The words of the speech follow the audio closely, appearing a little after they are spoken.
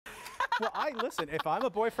Well, listen, if I'm a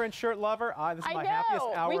boyfriend shirt lover, this is my happiest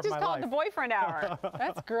hour of my life. We just call it the boyfriend hour.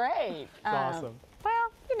 That's great. Awesome.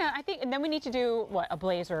 Well, you know, I think, and then we need to do, what, a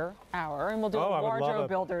blazer hour, and we'll do a wardrobe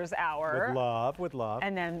builders hour. Would love.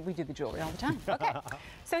 And then we do the jewelry all the time. Okay.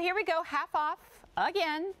 So here we go, half off.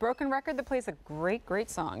 Again, Broken Record that plays a great, great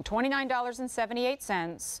song.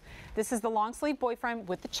 $29.78. This is the long sleeve boyfriend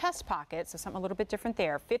with the chest pocket, so something a little bit different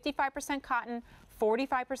there. 55% cotton,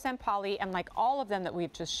 45% poly, and like all of them that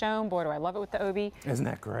we've just shown, boy, do I love it with the obi. Isn't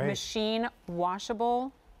that great? Machine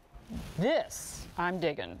washable. This I'm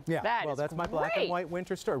digging. Yeah, that's great. my black and white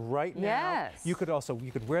winter store right now. Yes. You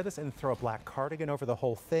could wear this and throw a black cardigan over the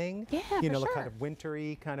whole thing. Yeah, you know, kind of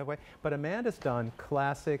wintry kind of way. But Amanda's done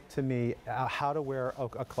classic to me, how to wear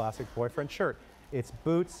a classic boyfriend shirt. It's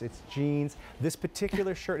boots, it's jeans. This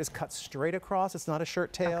particular shirt is cut straight across. It's not a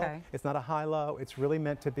shirt tail. Okay. It's not a high-low. It's really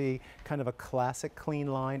meant to be kind of a classic clean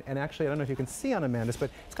line. And actually, I don't know if you can see on Amanda's, but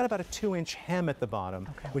it's got about a 2-inch hem at the bottom,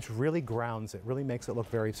 which really grounds it, really makes it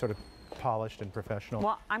look very sort of polished and professional.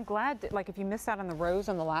 Well, I'm glad that, like, if you missed out on the rose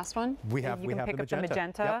on the last one, you can pick up the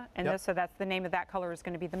magenta, and so that's the name of that color is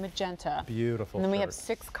going to be the magenta. Beautiful. And then we have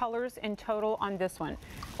 6 colors in total on this one.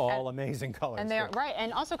 All amazing colors. And they're right,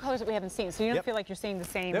 and also colors that we haven't seen, so you don't feel like you're seeing the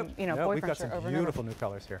same, you know, boyfriend we've got shirt some beautiful new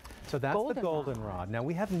colors here. So that's the goldenrod. Now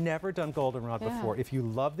we have never done goldenrod before. If you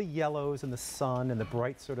love the yellows and the sun and the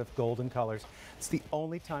bright sort of golden colors, it's the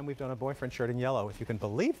only time we've done a boyfriend shirt in yellow, if you can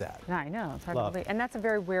believe that. I know, it's hard to believe. And that's a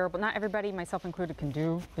very wearable, not everybody, myself included, can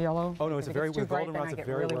do the yellow. Oh no, it's a very, goldenrod's a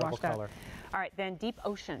very wearable color. All right, then Deep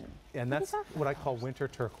Ocean. And that's what I call winter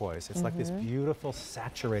turquoise. It's like this beautiful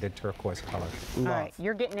saturated turquoise color. Love. All right,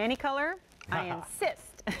 you're getting any color, I insist.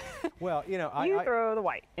 Well, you know, you throw the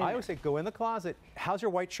white in I always say go in the closet. How's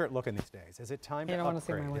your white shirt looking these days? Is it time to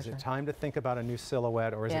upgrade? Is it time to think about a new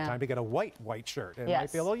silhouette, or is it time to get a white shirt? It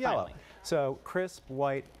might be a little yellow. Finally. So crisp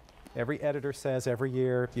white. Every editor says every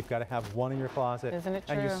year you've got to have one in your closet. Isn't it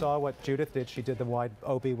true? And you saw what Judith did. She did the wide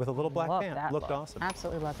obi with a little black pant. Looked awesome.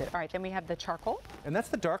 Absolutely loved it. All right, then we have the charcoal. And that's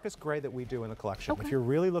the darkest gray that we do in the collection. If you're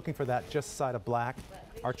really looking for that just side of black,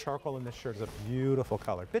 our charcoal in this shirt is a beautiful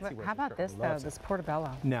color. Bitsy, how about this though, this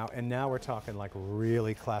portobello? Now we're talking like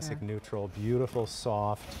really classic neutral, beautiful,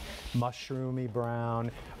 soft, mushroomy brown.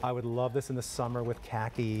 I would love this in the summer with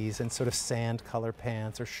khakis and sort of sand color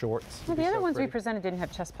pants or shorts. Well, the other ones we presented didn't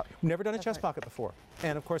have chest pocket. Never done a chest pocket before.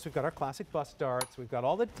 And of course we've got our classic bust darts. We've got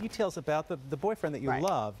all the details about the boyfriend that you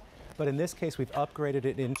love. But in this case, we've upgraded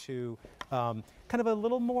it into kind of a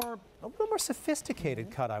little more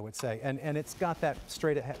sophisticated cut, I would say. And it's got that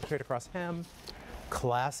straight across hem.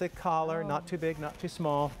 Classic collar, not too big, not too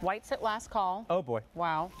small. White's at last call. Oh boy.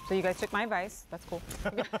 Wow. So you guys took my advice. That's cool.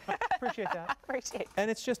 Appreciate that. Appreciate it. And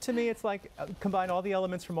it's just, to me, it's like combine all the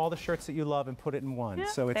elements from all the shirts that you love and put it in one.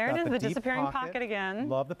 So it's there got it is, the the disappearing pocket again.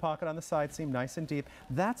 Love the pocket on the side seam, nice and deep.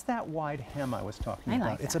 That's that wide hem I was talking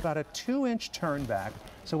about. Like it's about a 2-inch turn back.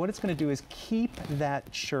 So what it's going to do is keep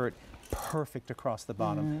that shirt perfect across the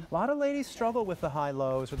bottom. A lot of ladies struggle with the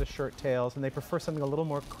high-lows or the shirt tails, and they prefer something a little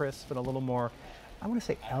more crisp and a little more, I want to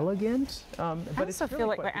say, elegant. But I also feel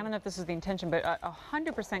like, I don't know if this is the intention, but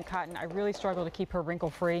 100% cotton, I really struggle to keep her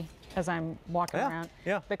wrinkle-free as I'm walking around.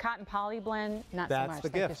 Yeah. The cotton poly blend, not so much. That's the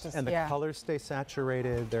gift. And the colors stay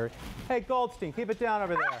saturated. Hey, Goldstein, keep it down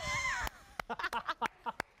over there.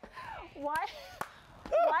 Why?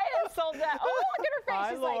 Why insult that? Oh, look at her face.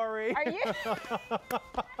 Hi, She's Lori. like, are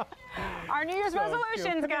you? Our New Year's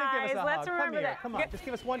resolutions, guys. Let's remember that. Come on, just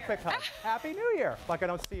give us one quick hug. Happy New Year. Like I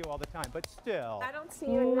don't see you all the time, but still. I don't see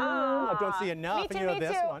you enough. I don't see enough. Me too, and you know me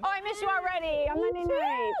this too. one. Oh, I miss you already on Monday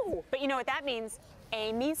night. But you know what that means?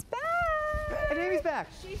 Amy's back. And Amy's back.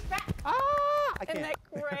 She's back. Ah, I can't. Isn't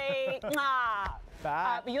that great?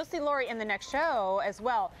 Back. But you'll see Lori in the next show as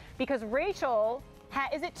well, because Rachel,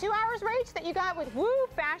 is it 2 hours, Rach, that you got with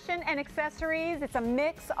fashion and accessories? It's a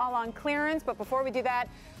mix all on clearance. But before we do that,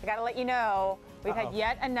 I got to let you know we've had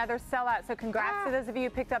yet another sellout. So congrats to those of you who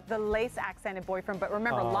picked up the lace accented boyfriend. But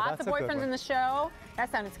remember, lots of boyfriends in the show. That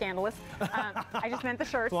sounded scandalous. I just meant the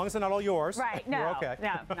shirts. As long as they're not all yours. Right. No. You're okay.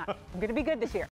 No. I'm going to be good this year.